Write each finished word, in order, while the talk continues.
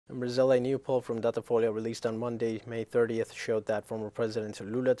In Brazil, a new poll from Datafolha released on Monday, May 30th, showed that former President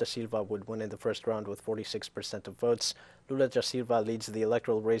Lula Da Silva would win in the first round with 46% of votes. Lula Da Silva leads the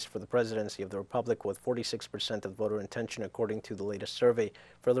electoral race for the presidency of the republic with 46% of voter intention, according to the latest survey.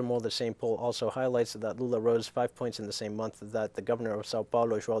 Furthermore, the same poll also highlights that Lula rose 5 points in the same month that the governor of Sao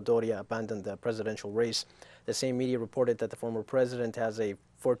Paulo, João Doria, abandoned the presidential race. The same media reported that the former president has a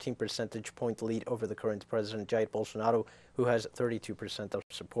 14 percentage point lead over the current President Jair Bolsonaro, who has 32% of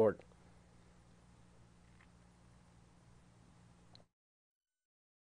support.